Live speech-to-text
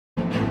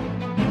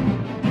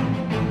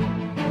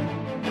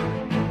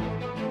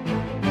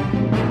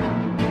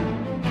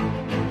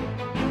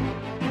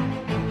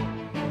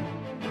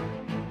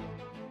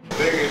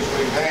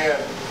we've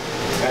had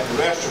at the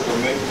rest of the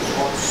meetings,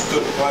 what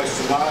took place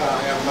tonight, I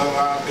have no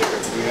idea.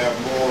 We have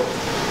more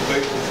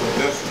people from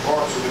different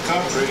parts of the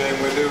country than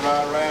we do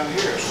right around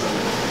here. So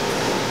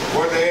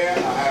where they at,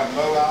 I have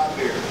no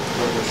idea.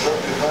 But we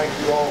certainly thank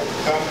you all for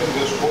coming.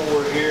 This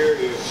board here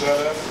is set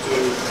up to,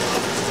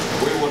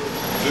 we would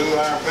do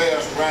our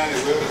best, Randy,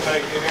 we'll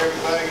take in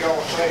everything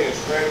y'all say as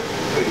credit to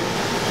the people.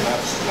 And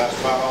that's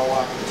about all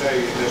I can tell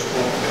you at this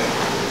point.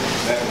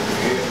 That will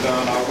get it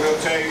done. I will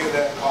tell you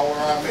that all of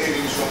our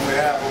meetings, when we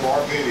have them,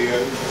 are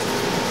videos.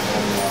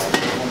 And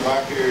one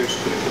back here is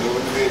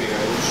doing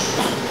videos.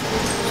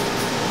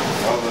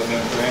 Other than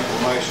for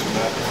information,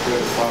 that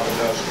really probably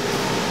doesn't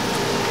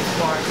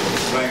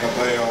ring a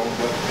bell.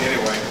 But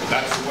anyway,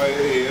 that's the way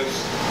it is.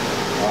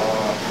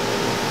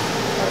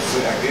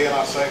 Again,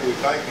 I say we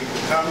thank you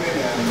for coming,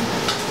 and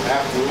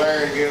after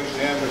Larry gives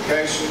the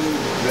invocation,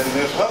 then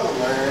this other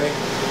Larry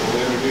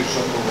will introduce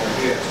some of our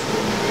guests.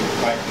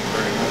 Thank you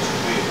very much for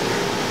being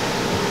here.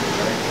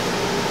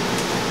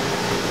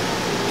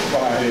 Go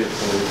ahead,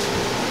 please.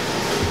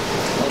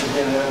 Once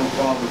again, Heavenly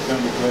Father, we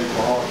come to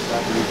grateful hearts.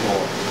 Thank you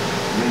for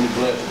many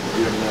blessings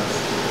given us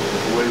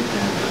this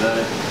weekend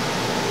today.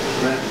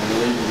 Strengthening and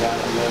leading God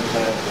on that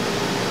path.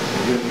 A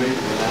good meeting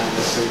tonight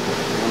that people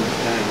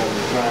understand what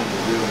we're trying to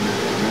do in this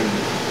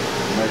community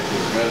to make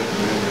this a better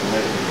community and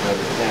make it a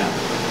better town.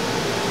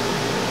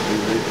 We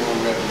each one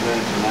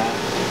represented tonight.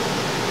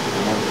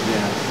 And once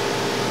again,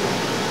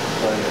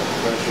 pray a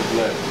special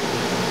blessing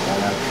on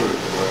our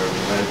troops wherever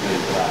it may be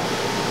life.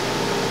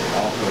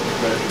 Also a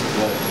special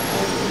blessing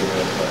on the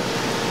USA.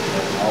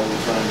 And all the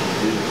things in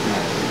Jesus'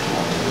 name.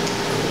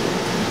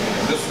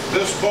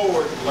 This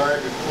board,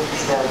 Larry, before you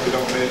start, if you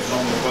don't mention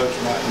on the folks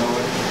might know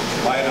it,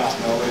 might not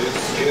know it.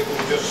 It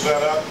was just set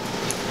up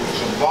with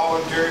some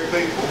voluntary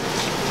people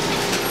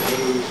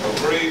who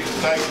agreed to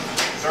take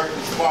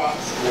certain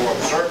spots for a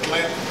certain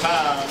length of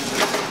time.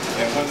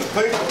 And when the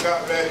people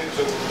got ready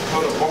to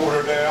put a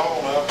board of their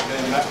own up,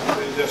 then that would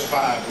be just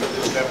fine. We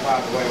just step out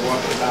of the way one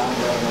at a time,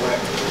 and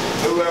elect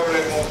whoever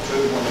they want to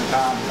when the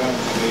time comes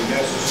to be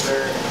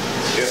necessary.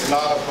 It's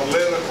not a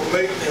political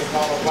meeting. It's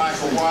not a black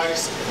or white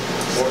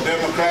or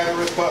Democrat or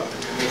Republican.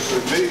 It's a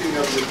meeting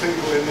of the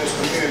people in this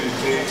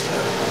community.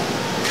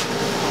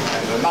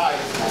 And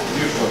tonight,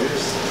 usually,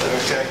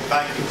 okay,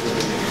 thank you for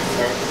being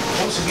here.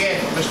 Once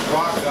again, Mr.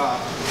 Rock,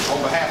 on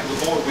behalf of the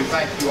board, we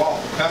thank you all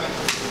for coming.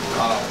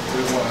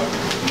 We want to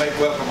make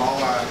welcome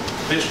all our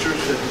visitors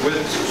that are with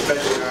us,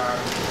 especially our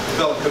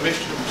fellow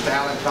commissioner, Mr.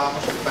 Alan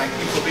Thomas. We thank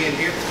you for being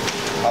here.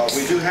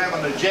 We do have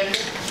an agenda.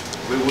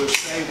 We will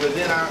stay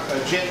within our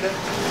agenda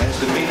as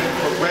the meeting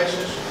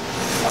progresses.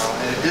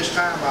 And at this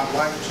time, I'd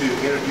like to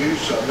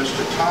introduce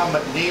Mr. Tom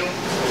McNeil.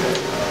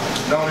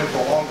 Known him for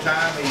a long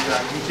time. He's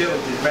our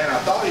utilities man. I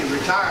thought he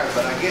retired,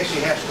 but I guess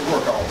he has to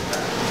work all the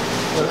time.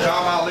 So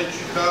Tom, I'll let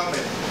you come,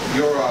 and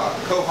your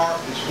cohort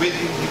is with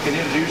you. You can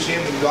introduce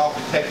him, and you all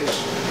can take us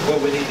where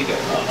we need to go.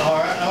 All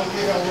right, I'll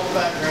give you a little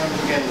background to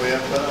begin with,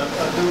 but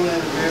I do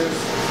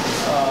introduce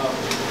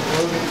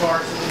Logan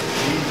Carson.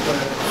 He's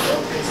with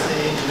OKC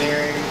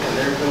Engineering, and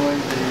they're doing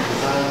the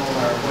design on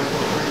our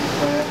wastewater treatment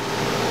plant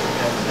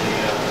and the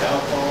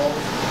outfalls.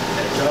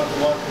 And John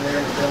Walker there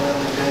with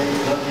LLJ,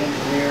 another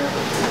engineer,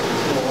 who's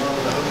doing a lot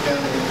of the Hope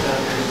County and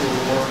County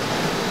School work.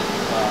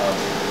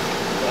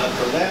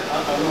 For that,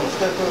 I'm going to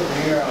step over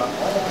here. I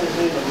always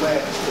need a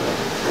map to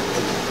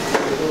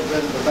give you a little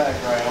bit of the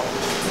background.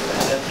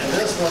 And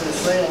this one is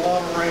saying a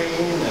lot of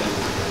rain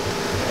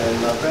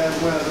and bad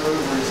weather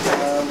over its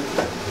time.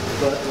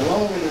 But the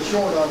long and the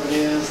short of it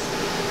is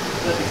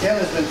that the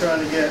county's been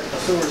trying to get a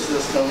sewer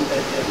system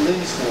at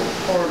least for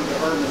part of the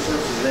urban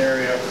services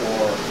area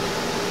for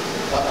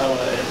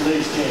at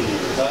least 10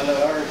 years. I know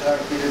I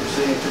retired from PWC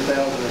in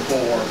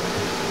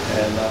 2004.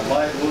 And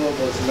Mike Wood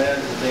was the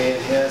manager then.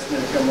 He asked me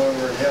to come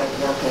over and help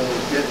work on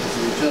getting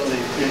some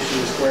utility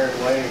issues squared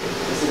away.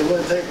 He said it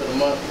wouldn't take but a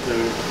month or two,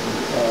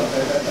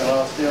 and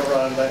I'll still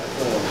run back and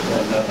forth.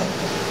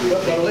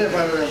 But I live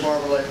right over in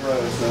Barber Lake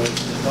Road, so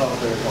it's not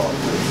very far.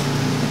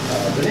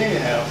 But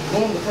anyhow,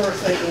 one of the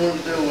first things I wanted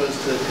to do was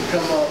to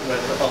come up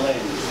with a land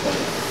use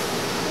plan.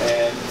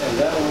 And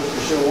that was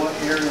to show what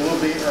area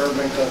will be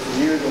urban, because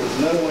we knew there was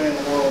no way in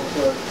the world to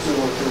put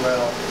sewer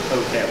throughout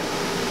Hope County.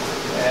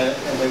 And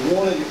they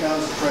wanted to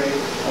concentrate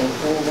on the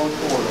 401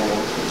 corridor,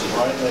 which is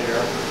right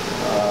there,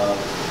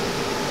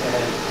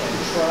 and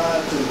try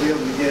to be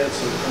able to get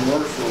some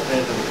commercial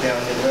into the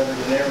county rather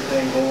than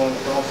everything going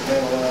across the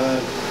county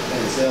line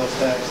and sales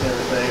tax and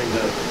everything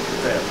to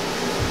federal.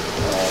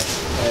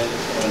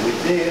 And we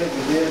did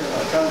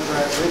a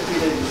contract with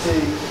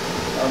PWC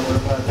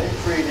whereby they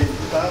treated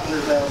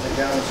 500,000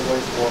 gallons of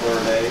wastewater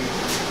a day,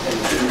 and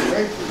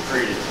Grapefruit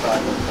treated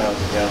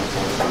 500,000 gallons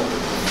of wastewater.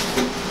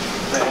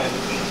 And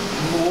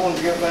we wanted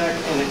to go back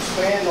and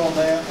expand on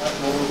that, like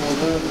what we were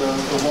going to do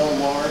the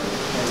Walmart,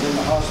 and then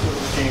the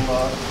hospitals came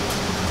up.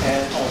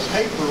 And on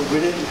paper,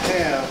 we didn't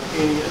have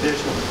any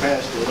additional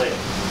capacity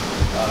left,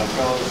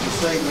 because the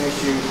state may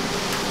issue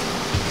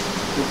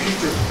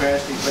computer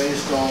capacity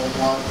based on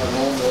what a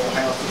normal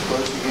house is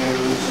supposed to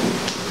use, and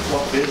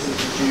what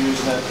businesses use,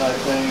 and that type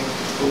of thing.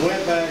 We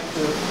went back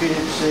to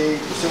PHC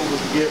to see what we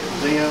could get from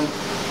them.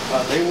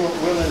 They weren't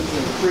willing to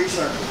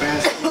increase our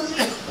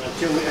capacity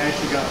until we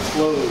actually got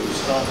flows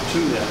up to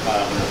that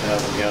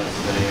 500,000 gallons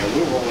a day, and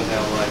we were only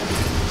down like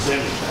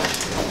 70,000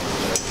 gallons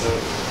a day. So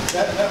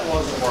that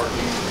wasn't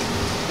working.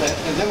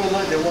 And then we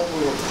looked at what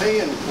we were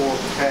paying for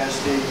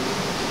capacity,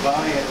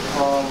 buying it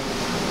from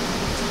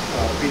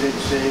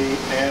PWC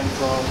and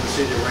from the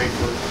city of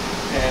Rayford.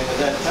 And at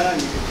that time,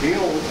 you could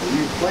build a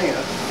new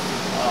plant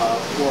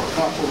for a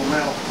comparable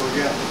amount per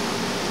gallon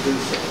to do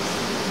so.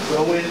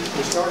 So we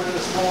started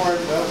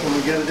exploring, well, can we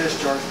get a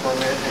discharge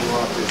permit in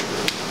Rockfish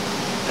Creek?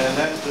 And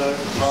that took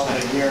probably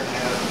a year and a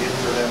half to get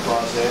through that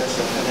process.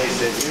 And they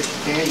said, yes, you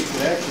can. You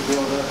can actually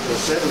build up to a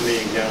 7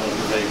 million gallon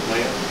per day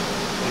plant,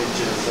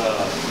 which is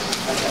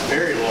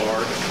very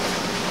large.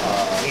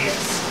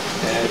 Yes.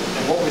 And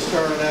what we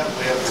started out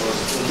with was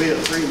to be a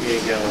 3 million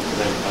gallon per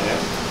day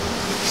plant.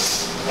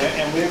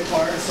 And we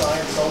acquired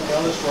sites on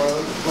Ellis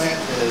Road. The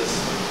plant is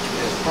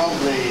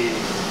probably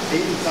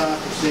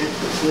 85%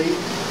 complete.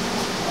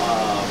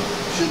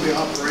 Should be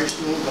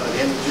operational by the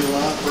end of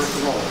July, 1st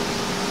of August.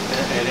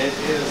 And it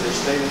is a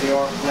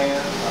state-of-the-art plant.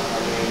 I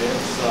mean,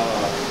 it's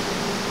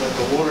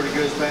the water that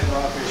goes back to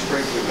Rockfish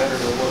Creek will be better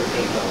than the water that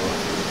comes out of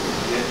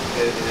it.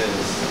 It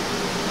is.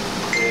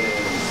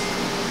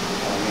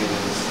 I mean,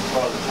 it's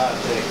probably the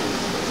high-tech.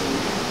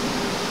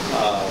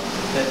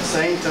 At the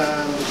same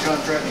time, the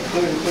contract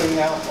including putting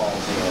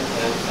outfalls in.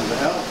 And the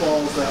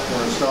outfalls that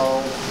were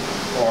installed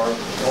are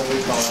what we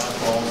call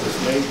outfalls. It's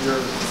major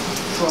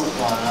trunk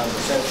lines,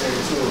 or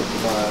saturated sewer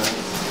lines.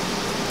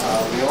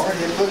 We already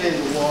had put in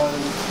one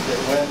that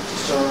went to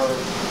serve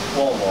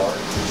Walmart,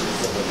 which is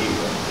the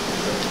Bahia.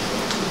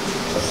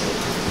 Let's see.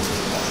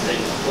 I think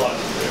it's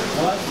plugged there.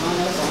 What? No,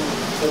 that's on.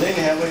 But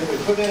anyhow, we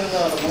put in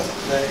another one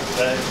that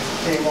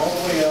came all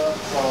the way up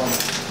from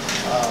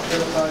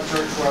Philippine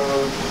Church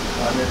Road,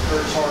 near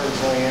Curtis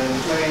Harding's land.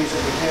 Trains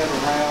that we had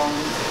around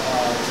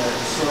that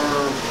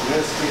serve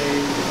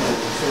whiskey, and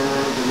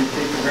serve the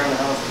Utica Ground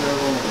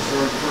Hospital, and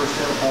serve First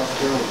Health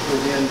Hospital, and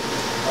put in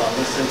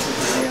this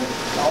instance again.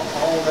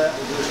 All that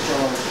was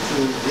discharged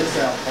to this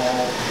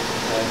outfall,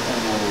 and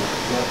we'll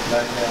go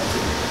back down to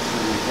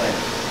the plant.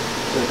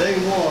 So day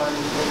one,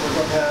 we're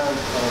going to have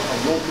a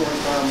 1.5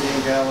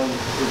 million gallon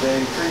per day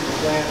treatment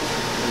plant,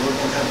 and we're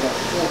going to have about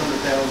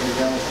 400,000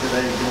 gallons per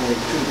day going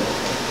to that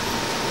plant.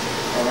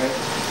 All right,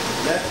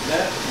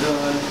 that's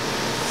done.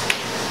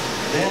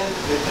 Then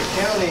if the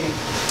county,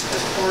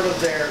 as part of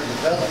their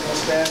development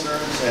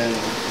standards and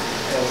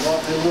what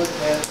they look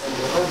at in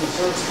the urban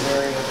services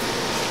area,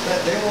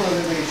 that they wanted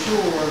to be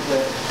sure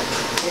that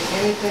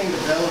anything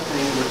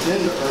developing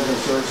within the urban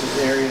services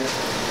area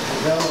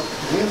developed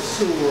with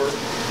sewer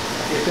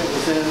if it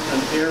was in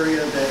an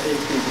area that it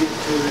could get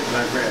to it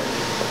by gravity.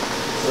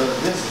 So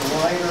this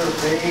lighter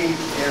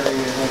beige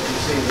area that you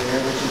see there,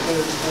 which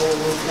includes the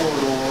four-wheel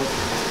corridor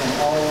and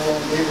all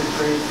along Beaver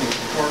Creek and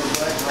part of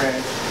Black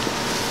Ranch,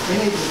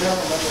 any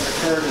development that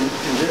occurred in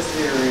this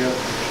area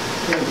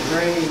can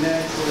drain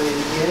naturally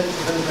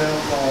into those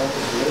outfalls.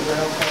 Those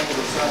outfalls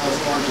are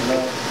sized large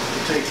enough to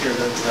take care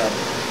of that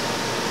development.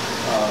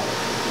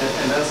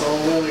 And that's all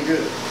well and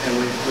good. And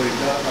we've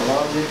got a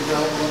lot of new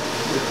development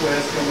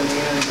requests coming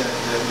in that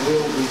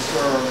will be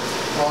served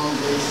from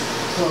this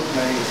trunk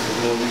maze that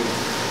we'll need.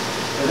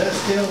 But that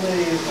still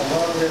leaves a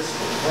lot of this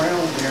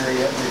brown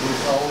area that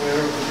is all the way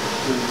over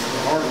to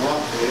the heart of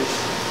Rockfish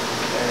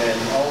and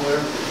all the way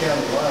over to the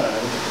county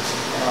line.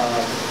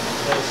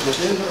 That's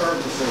within the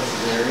urban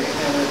services area,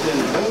 and within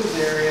those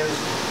areas,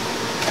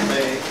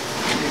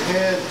 you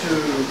had to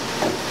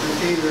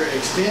either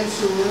extend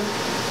sewer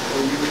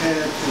or you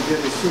had to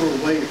get a sewer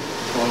waiver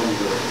from the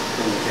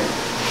county.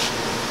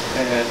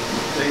 And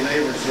Dave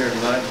Neighbors here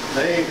tonight,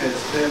 Dave has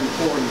been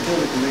before the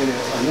utility committee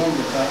a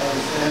number of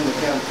times, and the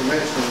county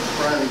commissioners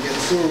trying to get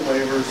sewer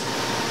waivers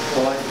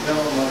for like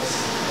developments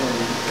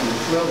in the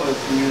Twillows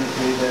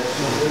community that's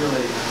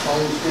literally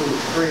on Stewart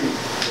Creek,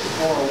 as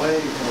far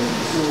away from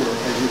the sewer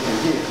as you can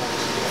get.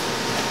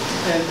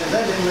 And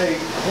that didn't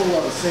make a whole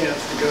lot of sense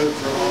to go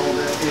through all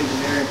that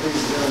engineering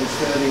feasibility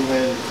study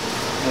when it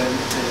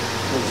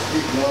was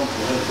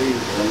economical and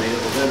feasible. I mean,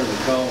 it was better to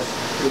cost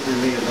 $2 or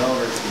 $3 million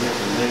to get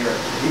from there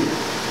to here.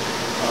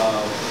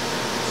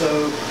 So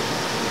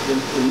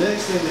the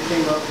next thing that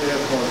came up with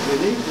was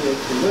we need to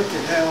look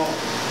at how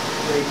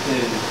we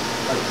can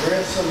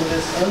address some of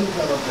this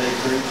undeveloped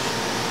acreage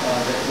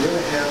that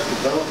really has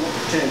development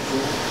potential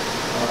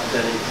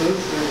that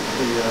includes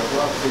the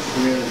Rockfish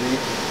community.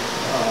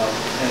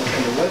 And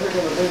the way they're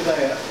going to do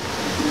that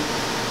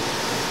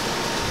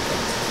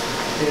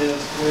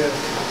is with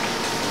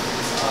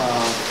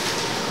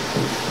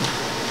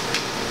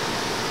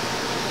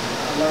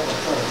I'm not going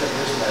to try to take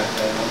this map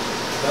down,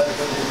 but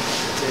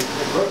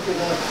they broke it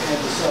up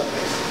into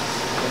sub-basins.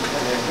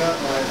 And they've got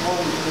like 1,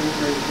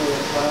 2, 3, 4,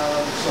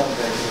 5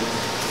 sub-basins.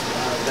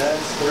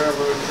 That's the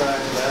railroad track,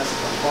 that's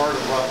a part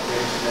of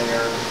Rockfish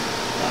there.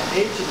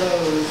 Each of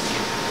those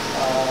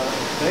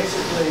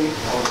basically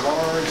are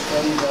large,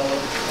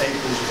 undeveloped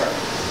acreage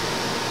tracts.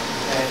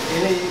 And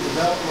any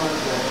development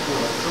that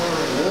will occur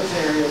in those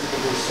areas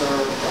will be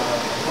served by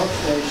a pump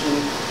station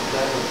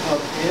that will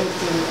pump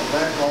into a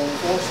backbone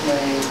force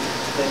main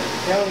that the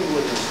county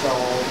would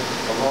install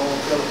along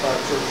Philippi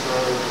Church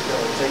Road that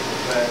will take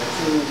it back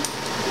to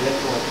the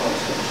effluent pump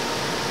station.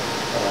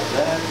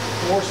 That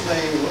force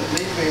main wouldn't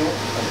be built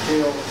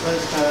until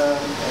such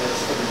time as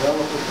the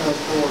developer comes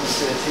forward and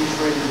says he's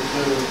ready to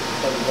do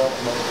a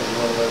development in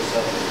one of those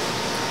elements.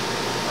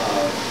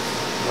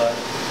 But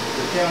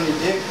the county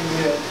did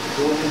commit to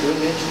going and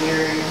doing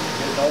engineering,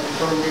 getting all the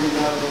permitting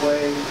out of the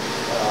way,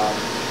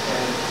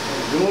 and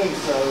in doing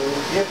so,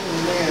 if and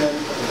when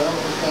the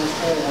developer comes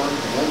forward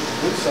and wants to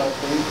do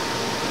something,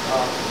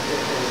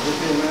 it would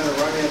be a matter of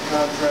writing a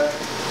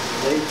contract.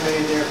 They pay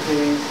their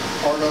fees,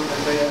 part of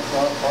it they up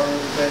front, part of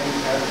it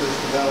paying after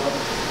it's developed.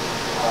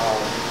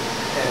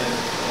 And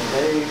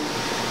the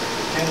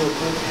county will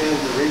put in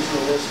the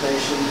regional lift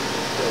station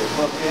that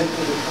will pump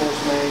into the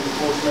force main. The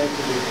force main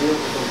can be built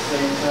within the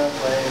same time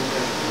frame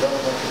as the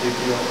development can be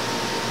built.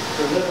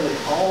 So literally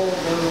all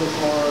of those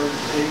large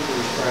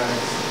acreage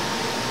tracts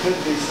could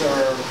be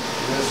served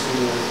with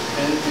sewer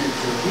in the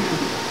future.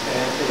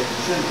 And it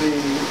should be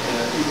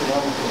an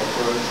economical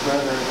approach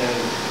rather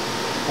than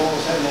what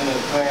was happening in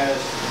the past.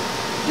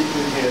 You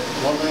could get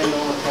one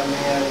landowner come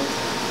in,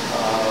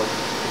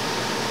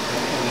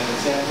 and an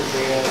example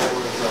being there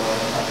was,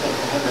 I think,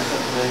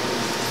 100-something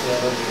acres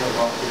set up here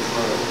off this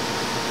road.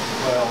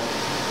 Well,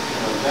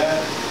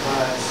 that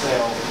by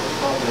itself was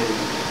probably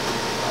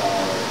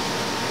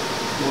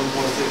 $1.6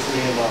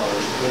 million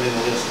to put in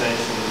the lift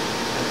station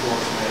and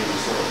force main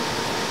service.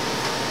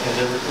 And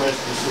they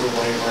requested a sewer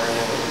waiver and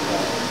everything like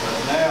that. But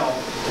now,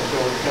 if they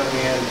were to come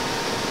in,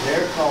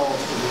 their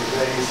cost would be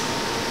based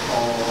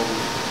on,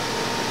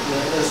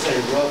 let's say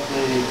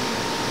roughly,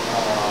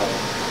 I'm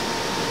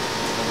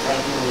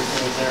trying to remember the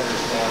things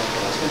average down,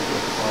 but I think it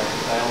was like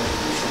 $1,000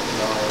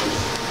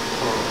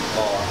 per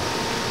lot.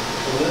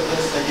 So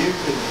let's say you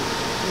could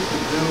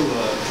do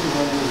a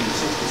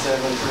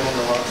 267,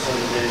 300 lot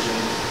subdivision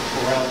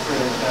for around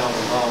 $300,000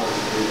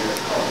 to be their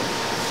cost.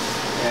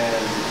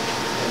 And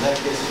that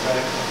gets it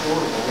back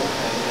affordable,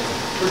 and it's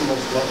pretty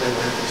much what they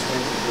were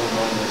expecting to do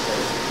on this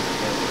station to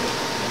begin with.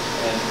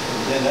 And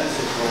in that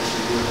situation,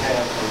 you would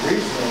have a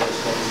regional lift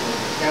station,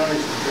 the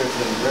county's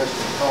contributing the rest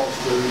of the cost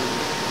to,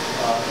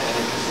 and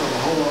it can serve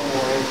a whole lot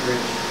more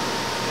acreage.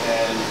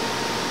 And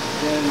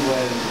then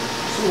when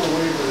sewer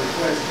waiver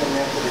requests come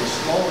in for these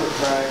smaller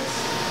tracts,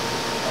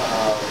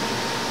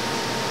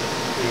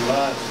 we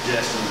might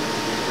suggest that we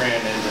be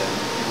granted, and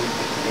we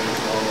can go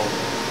through all of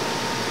the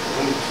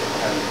hoops that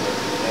we're having to go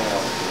through now.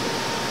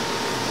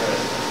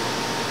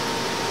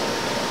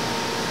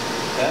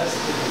 That's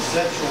the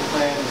conceptual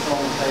plan that's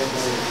on the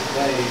table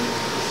today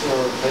to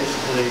serve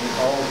basically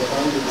all the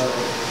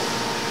undeveloped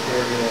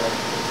area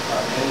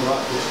in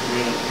Rockledge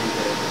community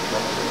that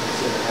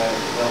consider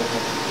having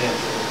development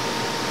potential.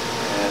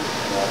 And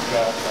I've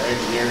got our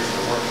engineers that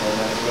are working on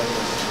that with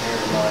us here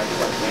tonight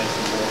to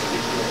answer more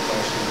detailed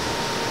questions.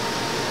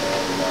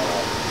 And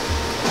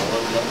I'll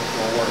open up the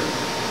floor and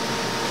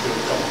see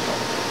what's going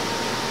on.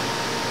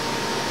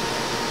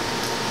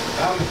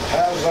 How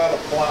does that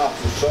apply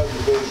to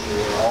subdivisions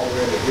that are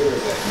already here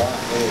that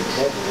might be in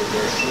trouble with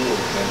their sewers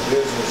and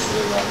businesses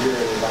that are here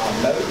that I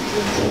know is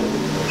in trouble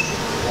with their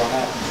sewers? What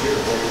happens here?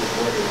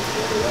 Where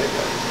do they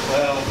go?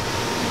 Well,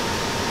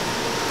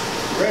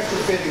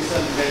 retrofitting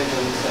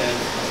subdivisions,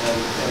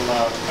 and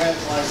my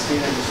past life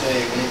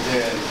CMC, we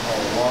did a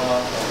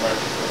lot of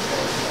retrofit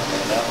work. I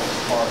mean, that was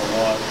part of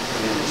what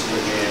the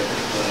industry did,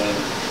 put in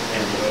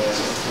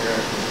ambulance,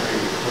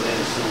 put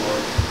in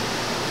sewer.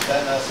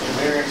 That's a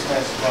very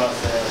expensive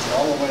process. The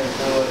only way to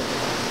do it,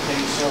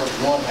 you serve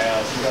one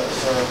house, you got to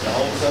serve the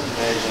whole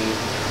subdivision.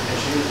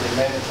 It's usually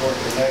mandatory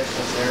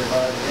connections to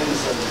everybody in the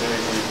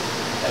subdivision,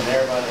 and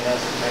everybody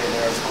has to pay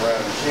their pro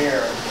rata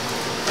share,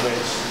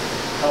 which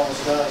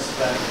cost us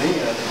back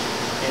then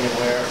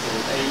anywhere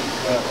from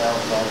 $8,000 to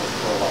 $12,000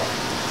 per lot.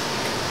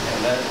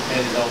 And that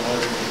depends on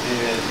whether you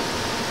did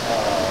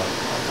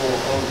a full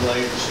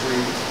overlay of the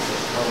street,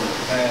 just permanent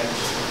patch,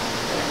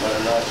 and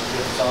whether or not you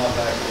put sod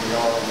back in the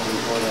yard when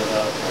you put it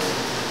up,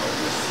 or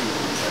just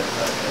season check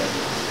back in.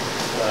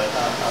 But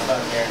I'm not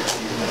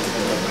guaranteeing you that it's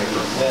going to be a big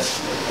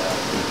investment out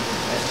there.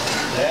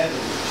 And that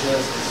is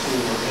just the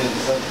sewer in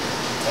the subdivision.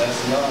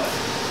 That's not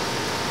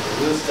the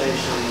lift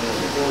station and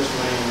the force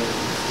main to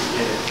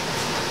get it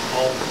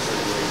all the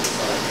subdivisions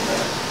like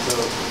that.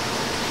 So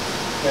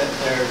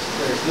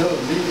there's no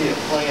immediate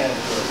plan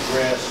to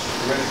address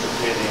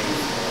retrofitting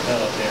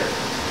developed area.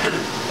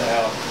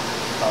 Now,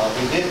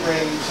 we did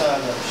bring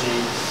sign-up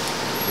sheets,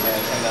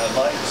 and I'd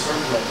like to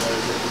circulate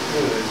those if we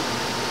could.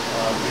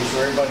 Be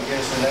sure everybody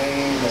gets their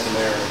name and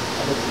their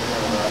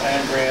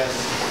address.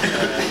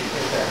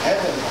 If they're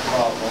having a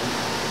problem,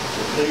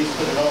 so please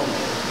put it on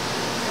there.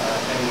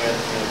 And with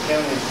the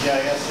county's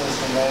GIS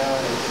system now,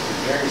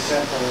 it's very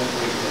simple.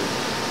 We can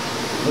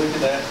look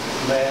at that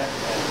map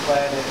and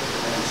plat it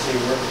and see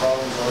where the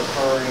problems are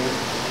occurring.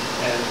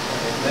 And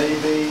it may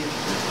be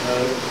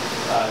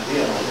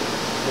ideal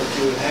but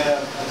you would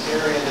have an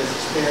area that's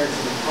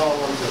experiencing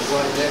problems that's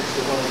right next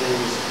to one of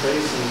these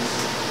basins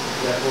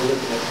that we're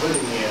looking at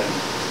putting in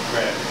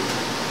gravity.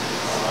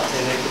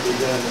 And it could be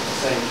done at the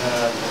same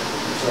time that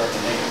we're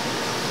conserving land,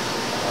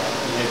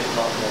 and make it a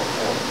lot more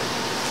affordable.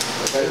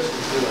 But just to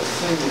do a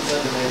single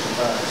subdivision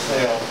by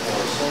itself or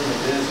a single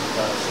business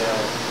by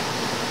itself,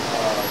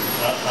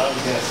 I'm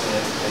guessing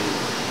it would be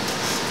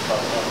about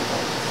another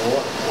one.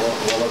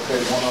 Well, okay,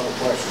 one other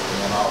question, and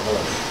then I'll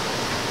hush.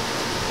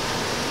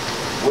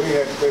 We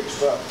had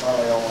fixed up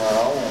probably on our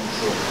own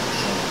some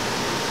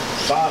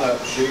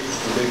sign-up sheets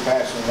to be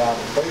passing out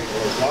to people.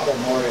 There's a lot of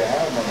them already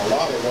have them, and a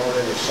lot of them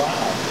already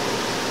signed.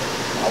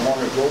 I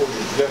wonder if yours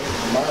is different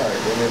from ours.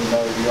 We didn't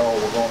know y'all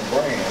were gonna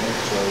bring any,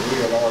 so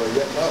we had already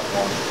written up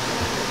one.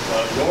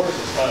 Yours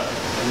is fine,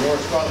 and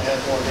yours probably has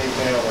more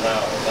detail than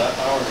ours.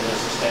 Ours is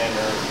just a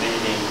standard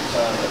meeting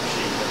sign-up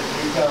sheet. But if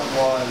you've got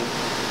one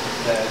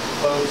that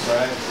folks are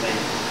actually,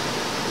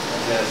 I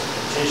guess,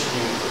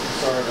 petitioning for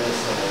service,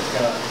 and it's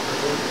got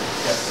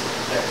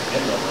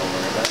that number on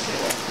there, that's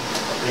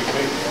a big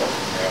deal.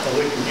 So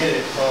we can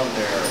get it from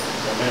their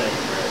mailing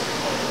address.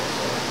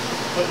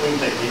 But we can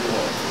take either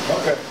one.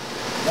 Okay.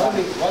 What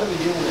do we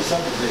do with the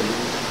subdivision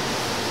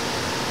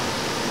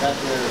that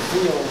their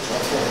fields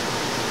are full?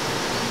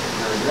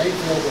 Their drain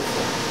fields are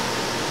full.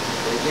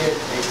 They get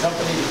a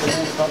company to come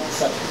in and pump the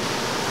septic.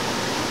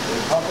 They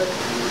pump it,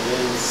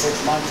 and in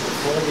 6 months it's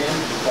full again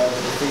because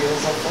the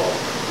fields are full.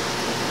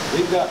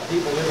 We've got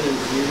people living in,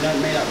 you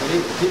may not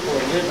believe it, people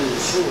are living in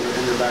sewer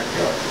in their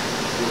backyard.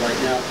 Right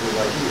now, we're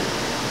right here.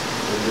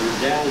 And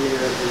they're down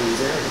here in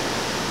these areas.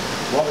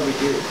 What do we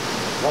do?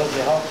 What does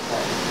the health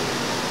department do?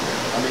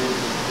 I mean,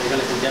 they're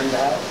gonna condemn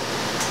the house?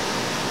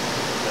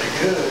 They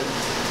could.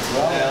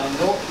 Well, Now,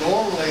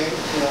 normally,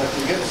 if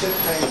you get a septic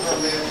tank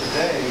permit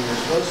today,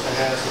 you're supposed to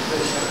have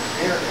sufficient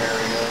air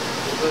area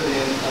to put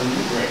in a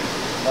new drain.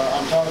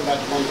 I'm talking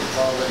about the one that's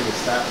already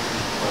established.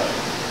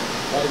 Right.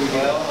 What do we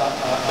do? Well,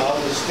 I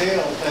would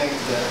still think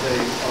that they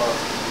are,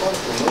 for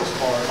the most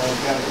part, on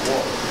county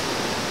water.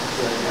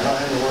 So you're not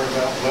having to worry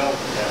about well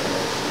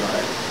contamination.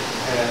 Right.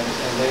 And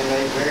they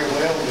may very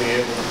well be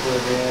able to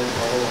put in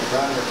a little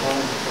grinder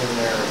pump in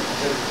their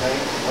septic tank,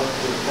 up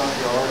to the front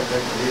yard, if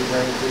they can do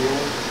drain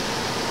field.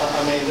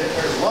 I mean,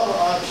 there's a lot of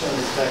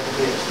options that could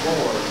be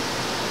explored.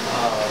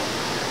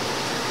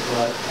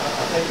 But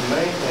I think the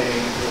main thing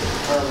is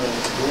determine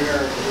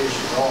where the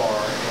issues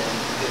are and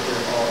if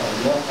there are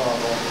enough of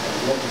them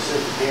in one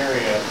specific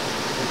area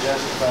to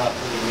justify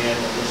putting in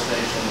a lift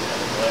station and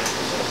a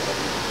collection system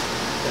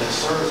that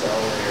serves our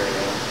own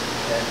area.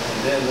 And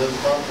then those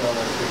property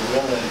owners be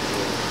willing to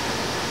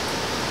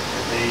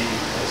be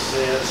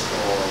assist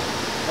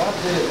or. What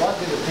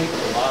do the people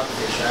of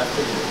Rockfish have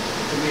to do,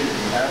 the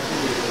community have to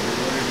do in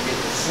order to get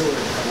the sewer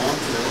to come on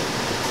through?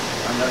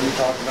 I know you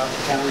talked about the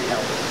county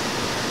helping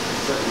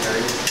certain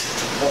areas,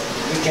 but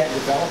we can't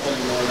develop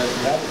anymore unless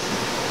we have it.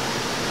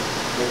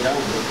 We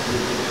don't.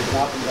 It's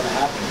not going to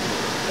happen.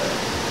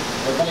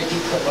 We're going to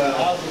keep putting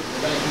houses.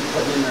 We're going to keep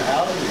putting in their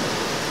housing here.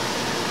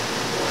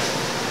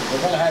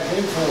 We're going to have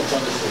influence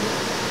on the sewer.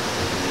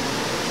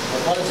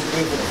 But what does it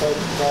do for the folks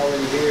that's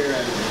already here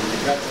and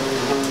they've got their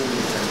own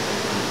homes and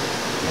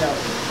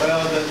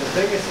Well, the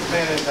biggest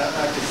advantage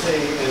I could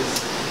see is,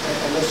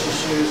 and let's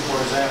just use, for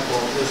example,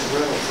 this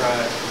rental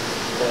track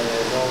that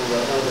is on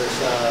the other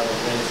side of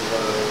Windsor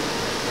Road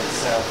and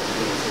south of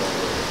Windsor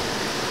Road.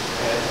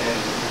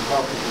 And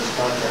probably this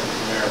contract is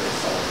American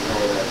side, you know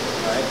where that is,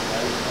 right?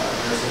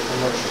 There's a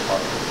commercial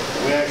property.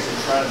 We actually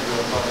tried to do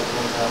a project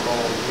one time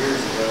all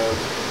years ago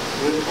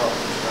with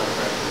property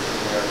contractors in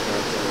America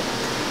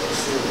to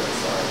sewer that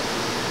side.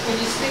 Can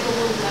you speak a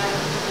little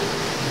louder,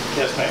 please?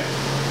 Yes, ma'am.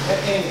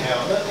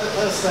 Anyhow,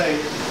 let's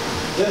say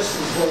this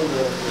is one of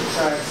the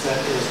tracks that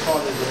is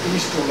probably the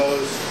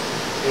easternmost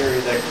area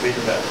that could be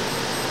developed,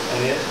 and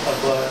it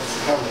abuts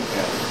Cumberland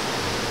County.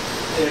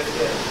 If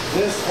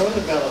this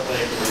undeveloped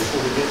acreage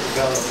were to get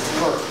developed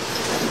first,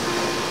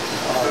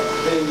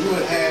 then you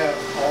would have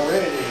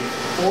already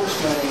force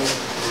mains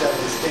that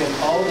would extend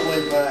all the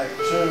way back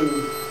to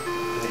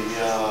the,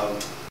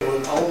 it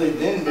would only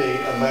then be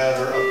a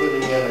matter of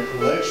putting in a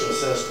collection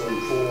system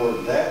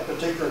for that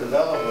particular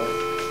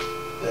development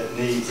that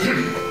needs it,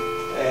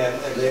 and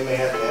they may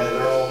have to have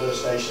their own lift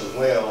station as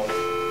well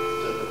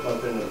to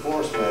pump into the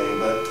force main,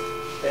 but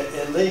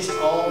at least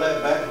all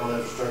that backbone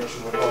infrastructure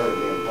would already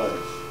be in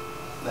place.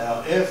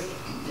 Now,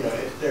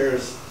 if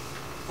there's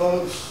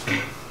folks,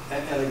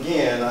 and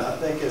again, I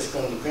think it's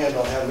going to depend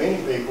on how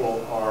many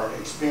people are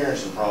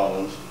experiencing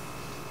problems,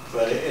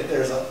 but if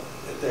there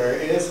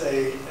is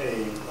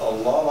a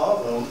lot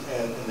of them,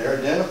 and they're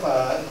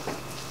identified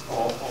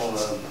on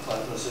a,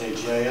 like let's say,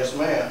 GIS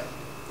map,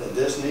 that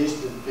this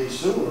needs to be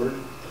sewered,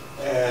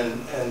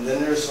 and then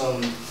there's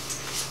some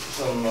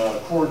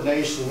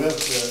coordination with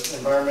the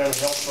environmental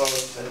health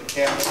folks at the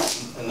county,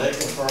 and they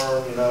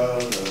confirm,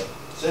 the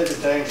septic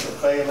tanks are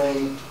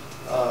failing,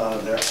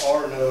 there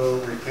are no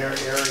repair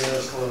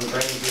areas for the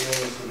drain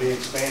fields to be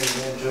expanded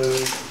into,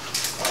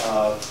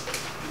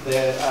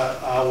 then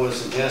I would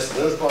suggest to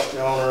those property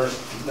owners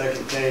make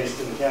a case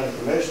to the county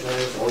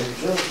commissioners or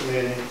utility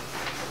committee,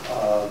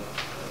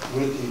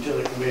 with the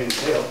utility committee's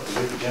help,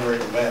 with the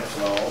generator maps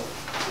and all,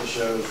 that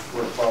shows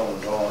where the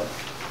problems are,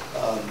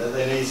 that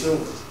they need sewer.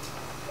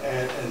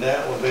 And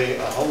that would be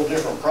a whole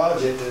different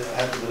project that would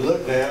have to be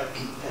looked at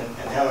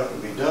and how it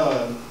can be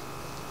done.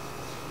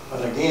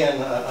 But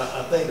again,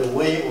 I think the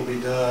way it will be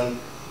done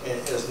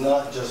is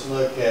not just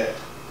look at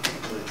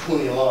the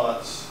 20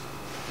 lots.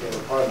 It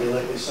would probably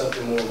look at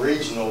something more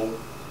regional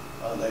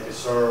that could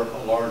serve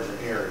a larger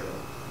area.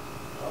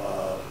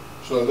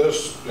 So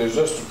is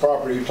this the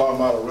property you're talking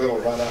about, a riddle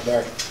right out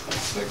there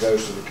that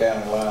goes to the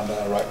county line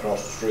down right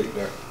across the street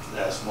there?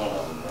 That's one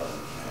of them, right?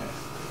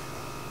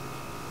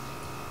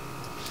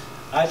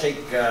 I think,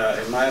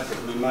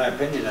 in my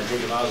opinion, I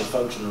think a lot of the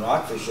folks in the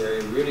Rockfish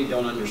area really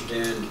don't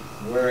understand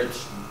where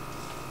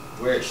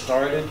it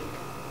started,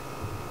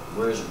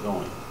 where is it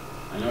going.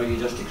 I know you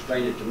just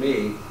explained it to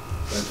me,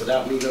 but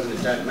without me looking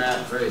at that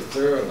map very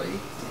thoroughly,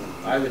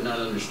 I would not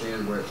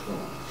understand where it's going.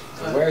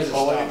 So where is it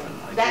stopping?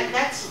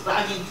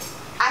 I mean,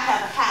 I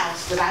have a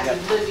house that I've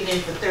been living in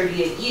for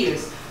 38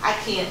 years. I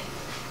can't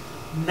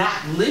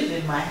not live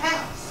in my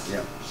house.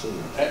 Yeah, sewer.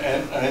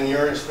 And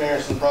you're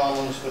experiencing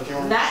problems with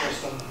your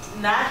system?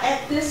 Not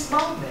at this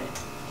moment,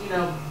 you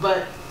know,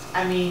 but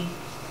I mean,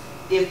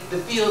 if the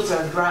fields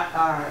are dry,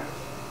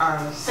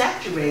 are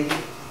saturated,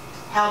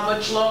 how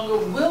much longer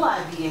will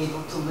I be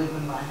able to live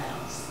in my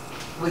house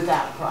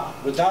without problem?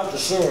 Without the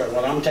sewer,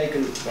 when I'm at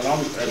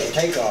the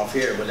takeoff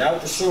here,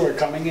 without the sewer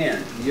coming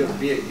in, you'll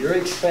be at your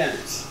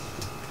expense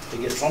to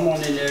get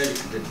someone in there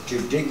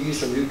to dig you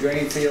some new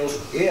drain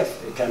fields,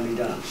 if it can be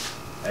done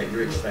at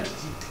your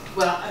expense.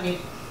 Well, I mean,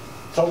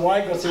 so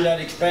why go through that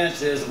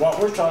expense is what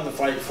we're trying to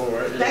fight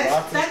for in the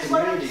Rockfish that's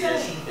what I'm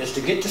community saying. is to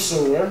get the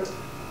sewer.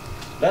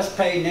 Let's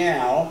pay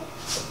now,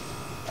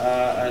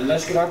 and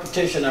let's get our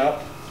petition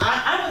up.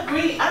 I'm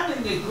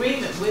in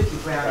agreement with you,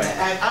 Brown.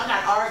 Right. I'm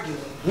not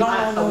arguing. No.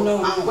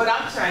 What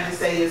I'm trying to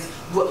say is,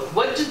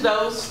 what do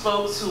those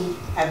folks who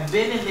have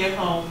been in their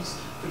homes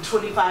for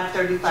 25,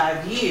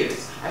 35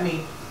 years, I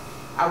mean,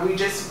 are we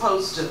just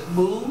supposed to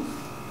move?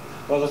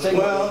 Well, the thing,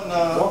 Well,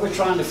 no. what we're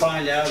trying to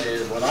find out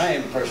is, what I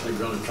am personally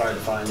going to try to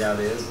find out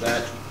is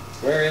that,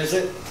 where is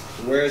it?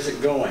 Where is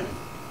it going?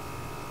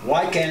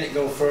 Why can't it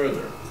go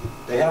further?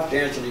 They have to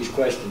answer these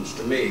questions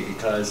to me,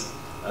 because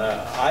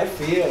I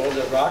feel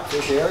that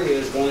Rockfish area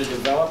is going to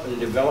develop and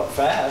develop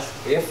fast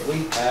if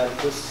we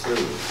have the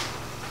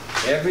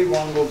sewer.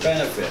 Everyone will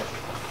benefit.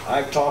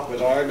 I've talked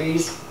with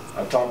Arby's,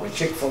 I've talked with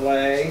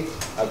Chick-fil-A,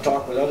 I've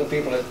talked with other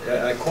people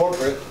at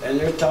corporate, and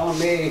they're telling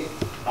me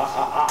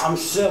I'm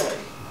silly.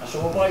 I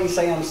said, well, why do you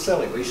say I'm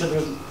silly? Well, he said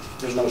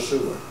there's no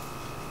sewer.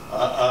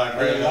 I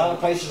agree. And in a lot of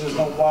places there's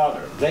no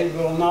water. They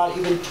will not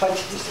even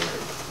touch this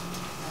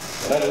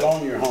area, let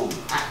alone your home.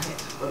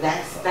 Well,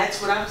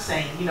 that's what I'm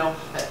saying, you know.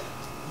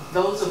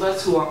 Those of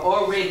us who are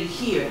already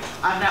here,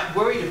 I'm not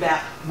worried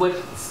about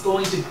what's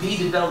going to be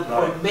developed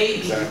or may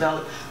be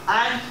developed.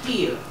 I'm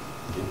here.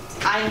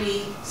 I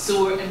need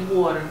sewer and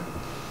water.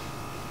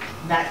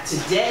 Not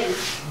today,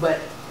 but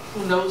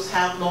who knows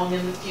how long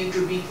in the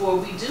future before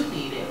we do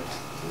need it.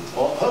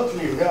 Well,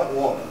 hopefully you've got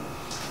water.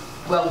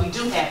 Well, we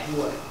do have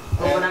water.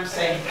 But what I'm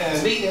saying,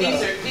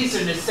 these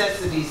are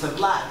necessities of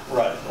life.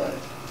 Right.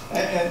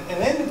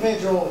 And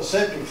individual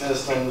septic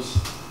systems,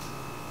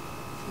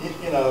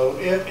 you know,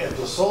 if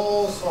the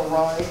soils are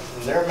right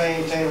and they're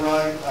maintained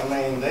right, I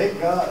mean, they've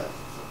got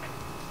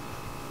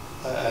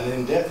an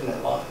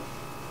indefinite life.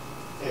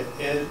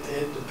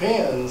 It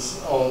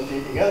depends on,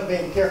 you gotta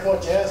be careful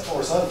what you ask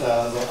for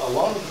sometimes. A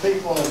lot of the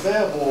people in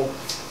Fayetteville,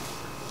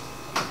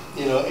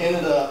 you know,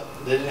 ended up,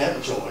 they didn't have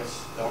a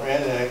choice. They were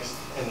annexed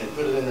and they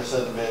put it in their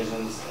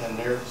subdivisions and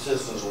their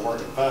systems were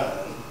working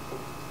fine.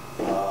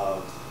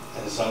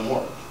 And some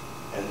weren't.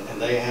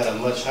 And they had a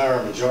much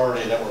higher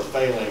majority that were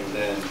failing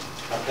than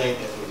I think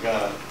that we've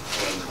got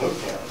in Cook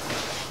County.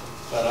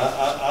 But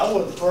I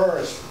would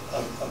first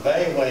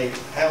evaluate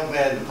how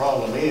bad the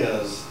problem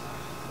is.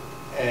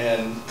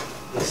 And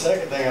the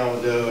second thing I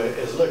would do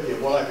is look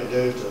at what I could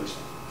do to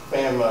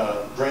expand my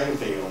drain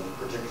field,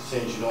 particularly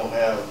since you don't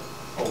have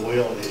a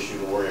well issue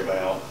to worry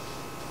about.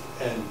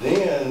 And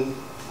then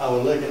I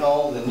would look at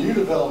all the new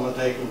development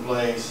taking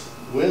place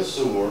with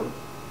sewer,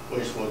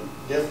 which would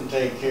definitely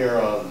take care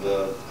of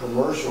the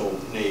commercial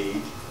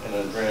need and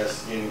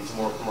address getting some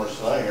more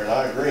commercial out here. And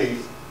I agree.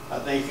 I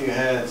think if you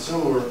had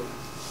sewer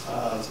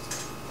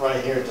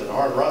right here to the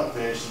Hard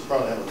Rockfish, you'd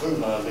probably have a food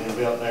line being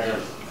built there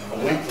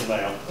a week from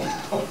now.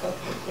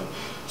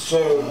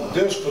 So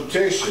this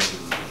petition,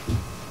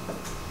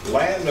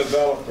 land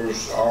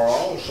developers are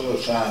also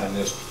signing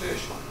this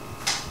petition.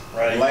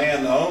 Right.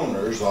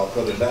 Landowners, I'll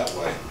put it that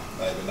way,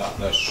 maybe not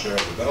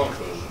necessarily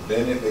developers,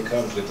 then it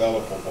becomes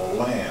developable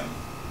land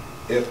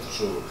if the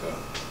sewer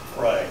comes.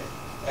 Right.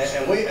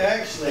 And we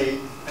actually,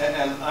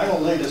 and I'm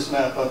going to leave this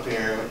map up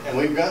here, and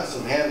we've got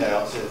some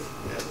handouts.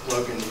 If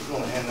Logan, if you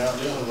want to hand out,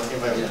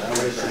 anybody want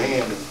to raise their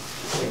hand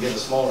and get a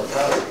smaller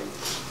copy.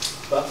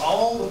 But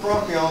all the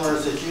property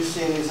owners that you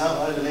see in these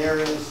highlighted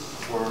areas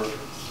were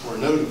were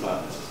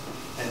notified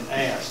and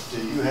asked,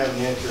 do you have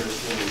an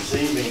interest in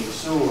receiving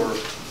sewer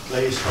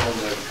based on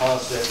the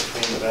concept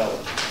being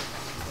developed?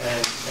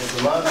 And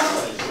to my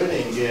knowledge, we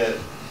didn't get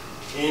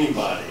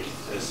anybody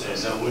that said,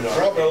 no, we don't.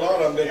 Probably a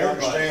lot of them didn't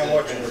Everybody understand said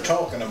what you no. were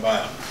talking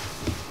about.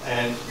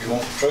 And You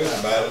want the truth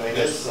about I mean, it,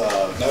 just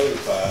it's,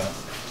 notify them.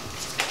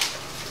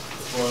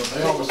 Well,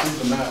 they all received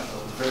the map,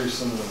 very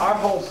similar. Our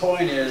whole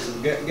point is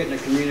of getting the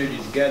community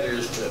together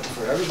is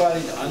for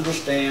everybody to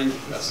understand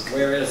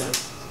where is it?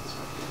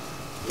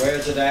 Where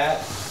is it at?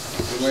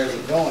 And where is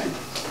it going?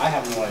 I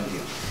have no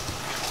idea.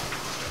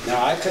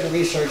 Now, I could have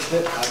researched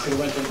it, I could have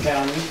went to the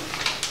county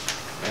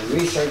and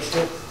researched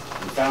it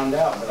and found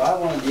out, but I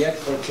wanted the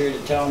experts here to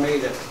tell me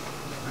that,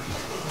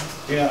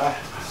 you know,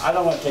 I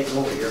don't want to take them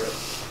over here, but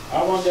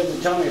I want them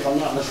to tell me if I'm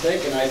not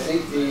mistaken, I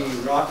think the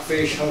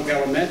Rockfish Hope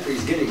Elementary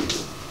is getting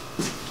it.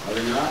 Are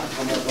they not,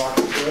 from the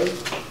Rockfish Road?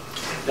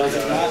 Does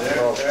it not?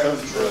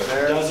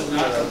 Does it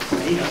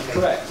not?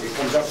 Correct, it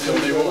comes up to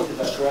the road, is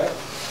that correct?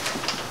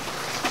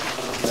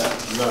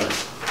 No.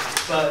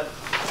 but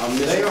I'm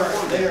they missing are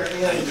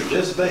in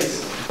this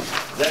basin.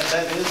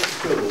 That is the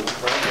school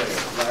right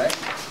there.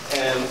 Right?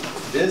 And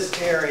this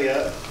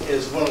area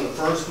is one of the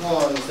first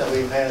ones that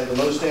we've had the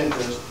most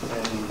interest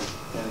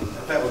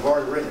in fact, we've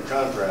already written a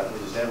contract, we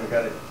just haven't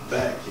got it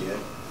back yet,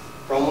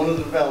 from one of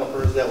the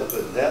developers that will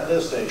put that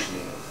lift station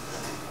in.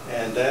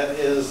 And that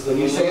is the.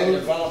 When you say a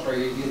developer,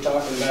 you're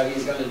talking about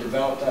he's gonna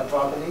develop that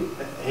property?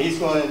 He's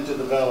going to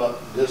develop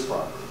this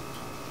property.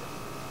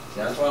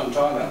 That's what I'm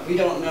talking about. We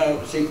don't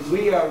know, see,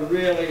 we are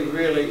really,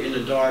 really in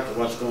the dark of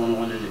what's going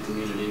on in the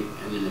community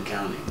and in the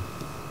county.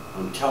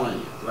 I'm telling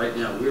you, right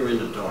now, we're in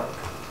the dark.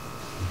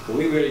 But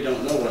we really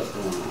don't know what's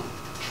going on.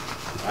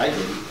 I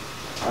didn't.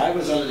 I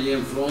was under the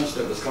influence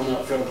that was coming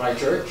up Philippi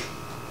Church,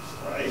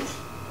 Right.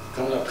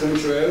 coming up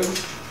Coons Road,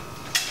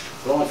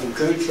 going from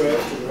Coons Road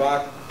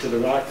to the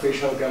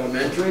Rockfish Hope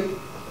Elementary.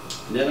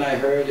 And then I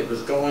heard it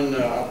was going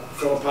up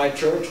Philippi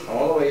Church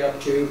all the way up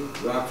to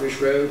Rockfish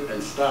Road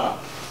and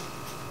stopped.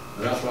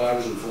 And that's what I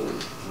was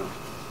informed.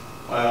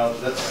 Well,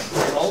 that's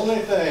the only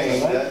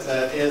thing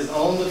that is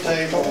on the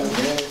table.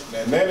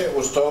 And then it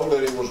was told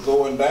that it was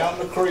going down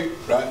the creek,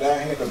 right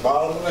down here at the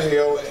bottom of the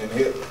hill, and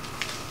hit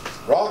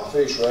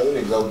Rockfish Road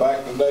and go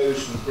back to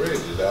Davison's Bridge.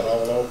 Is that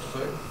all off the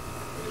table?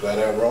 Is that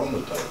ever on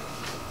the table?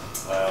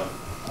 Well,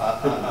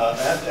 I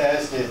have to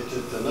ask you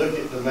to look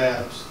at the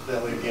maps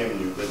that we've given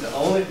you, but the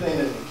only thing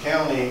that the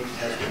county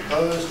has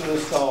proposed to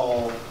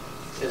install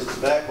is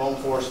the backbone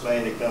force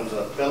main that comes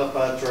up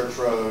Philippi Church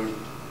Road,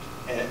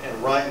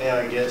 and right now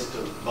it gets to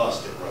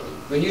Busted Road.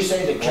 When you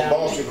say the Well, county,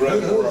 Boston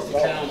Road, who we're is the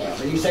up county? now.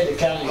 When you say the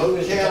county, who Hope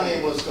is the County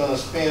county? was gonna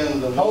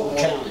spend the Hope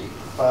County.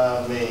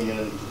 $1.5 million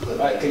to put All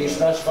that right, can you in.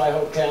 specify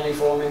Hope County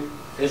for me?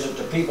 Is it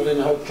the people in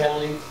Hope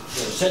County, the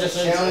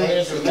citizens, or County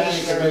is it the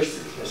county commissioners,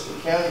 commissioners? it's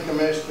the county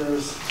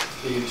commissioners,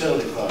 the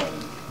utility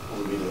fund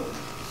will be doing.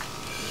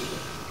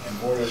 And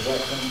where does that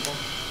come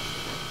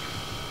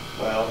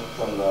from? Well,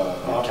 from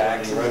the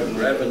Tax operating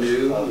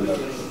revenue. of the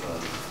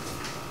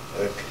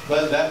fund.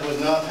 But that would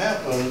not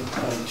happen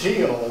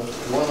until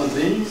one of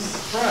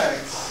these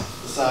tracts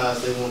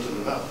decides they want to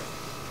develop.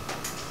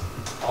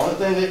 Only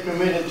thing they've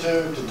committed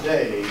to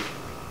today,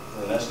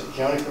 and that's the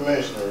county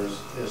commissioners,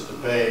 is to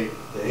pay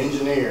the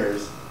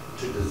engineers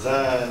to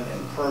design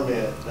and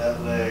permit that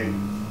leg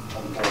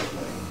on Force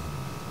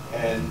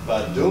Main. And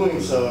by doing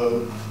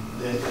so,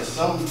 then if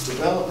some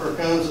developer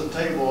comes to the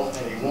table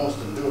and he wants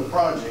to do a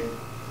project,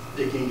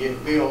 it can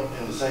get built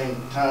in the same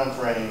time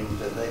frame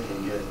that they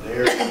can get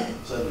their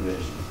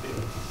subdivision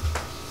built.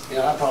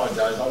 Yeah, I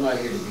apologize, I'm not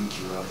here to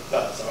beat you up.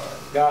 That's all right.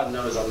 God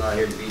knows I'm not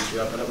here to beat you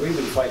up, but we've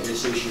been fighting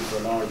this issue for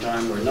a long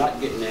time. We're not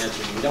getting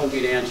answers. We don't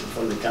get answers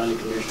from the county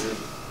commissioner,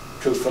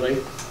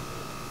 truthfully.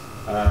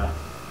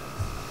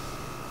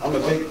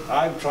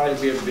 I try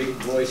to be a big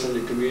voice in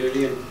the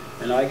community,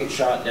 and I get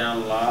shot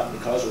down a lot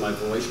because of my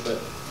voice, but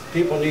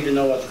people need to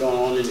know what's going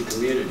on in the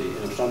community,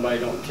 and if somebody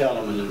don't tell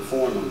them and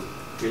inform them,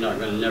 you're not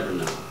going to never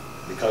know.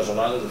 Because a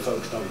lot of the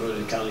folks don't go to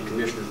the county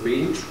commissioners'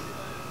 meetings,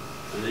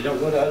 and they don't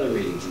go to other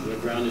meetings. You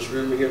look around this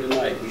room here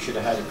tonight, we should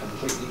have had it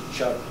completely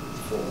chock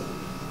full.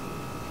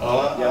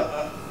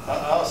 Well,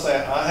 I'll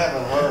say, I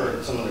haven't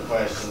heard some of the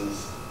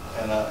questions,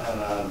 and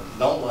I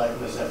don't like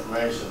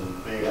misinformation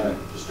being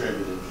Right.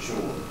 distributed, for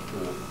sure.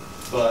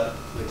 But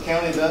the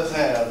county does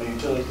have the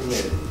utility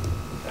committee,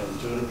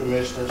 and two of the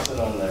commissioners sit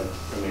on that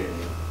committee.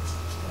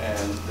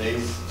 And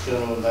these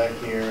gentlemen back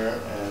here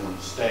and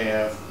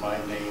staff,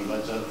 Mike Dean, a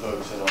bunch of other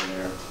folks sit on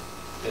there.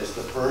 It's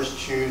the first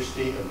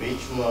Tuesday of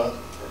each month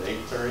at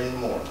 8:30 in the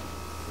morning.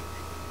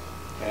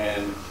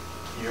 And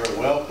you're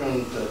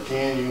welcome to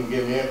attend. You can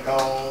give me a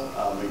call.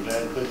 I'll be glad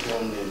to put you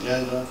on the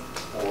agenda.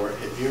 Or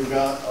if you've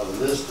got a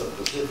list of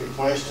specific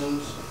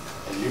questions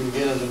and you can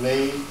get them to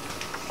me,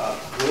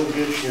 we'll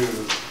get you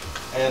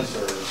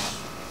answers.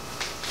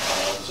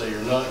 So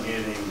you're not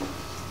getting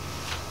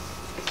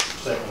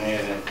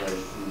secondhand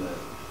information that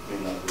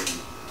may not be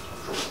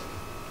true.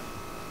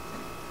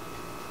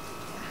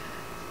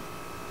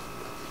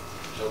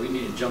 So we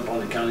need to jump on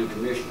the county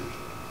commissioners.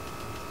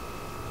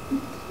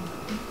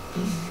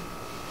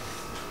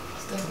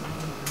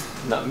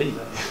 Not me.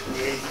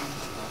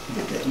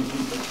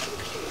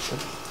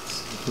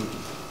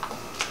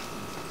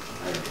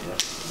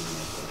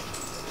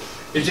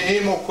 Is there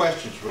any more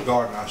questions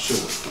regarding our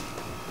sewer?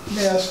 Let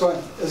me ask one,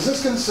 is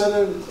this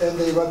considered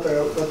in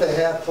what they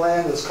have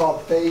planned, it's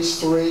called Phase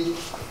 3? Is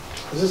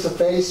this the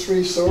Phase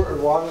 3 sewer or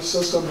water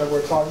system that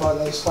we're talking about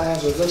in these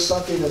plans, or is this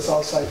something that's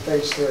outside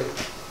Phase 3?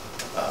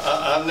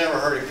 I've never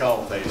heard it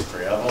called Phase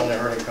 3. I've only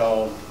heard it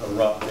called a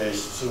Rockfish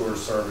Sewer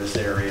Service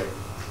Area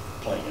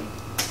Plan.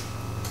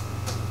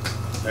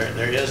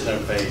 There is no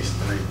Phase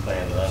 3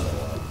 plan that I know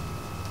of.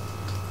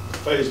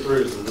 Phase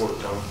 3 is the water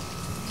tower.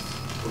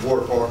 The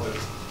water part that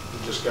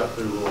we just got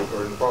through,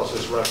 or in the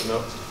process of wrapping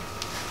up.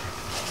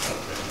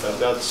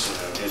 That's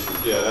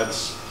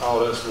all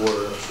that's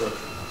water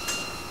infrastructure.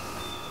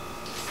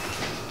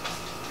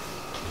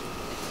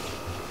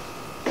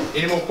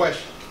 Any more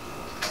questions?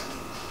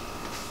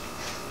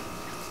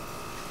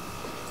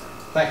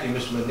 Thank you,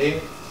 Mr.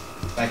 McNeil.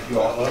 Thank you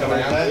all for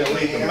coming out. We'll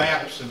leave the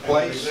maps in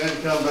place.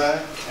 Then come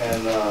back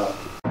and